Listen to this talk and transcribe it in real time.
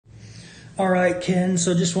All right, Ken,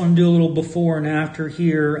 so just want to do a little before and after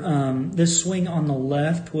here. This swing on the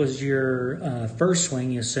left was your first swing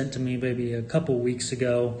you sent to me maybe a couple weeks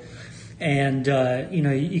ago. And,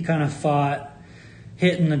 you kind of fought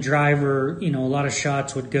hitting the driver. A lot of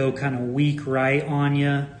shots would go kind of weak right on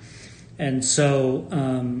you. And so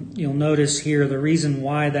you'll notice here the reason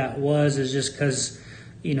why that was is just because,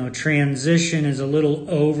 transition is a little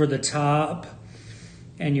over the top.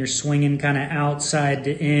 And you're swinging kind of outside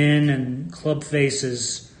to in, and club face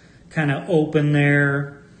is kind of open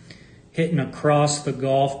there, hitting across the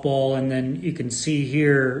golf ball, and then you can see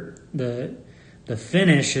here the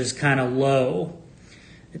finish is kind of low.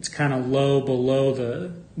 It's kind of low below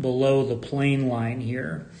the plane line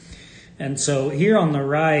here. And so here on the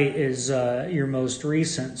right is your most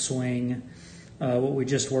recent swing, what we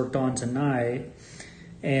just worked on tonight.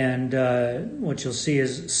 And what you'll see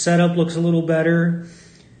is setup looks a little better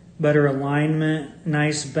alignment,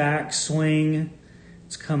 nice back swing.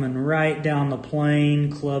 It's coming right down the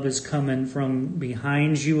plane. Club is coming from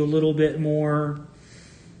behind you a little bit more.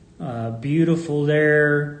 Beautiful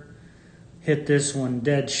there. Hit this one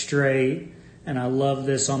dead straight. And I love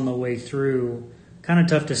this on the way through. Kind of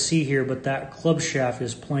tough to see here, but that club shaft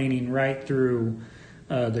is planing right through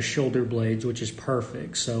the shoulder blades, which is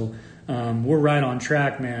perfect. So we're right on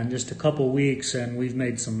track, man. Just a couple weeks and we've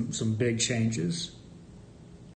made some big changes.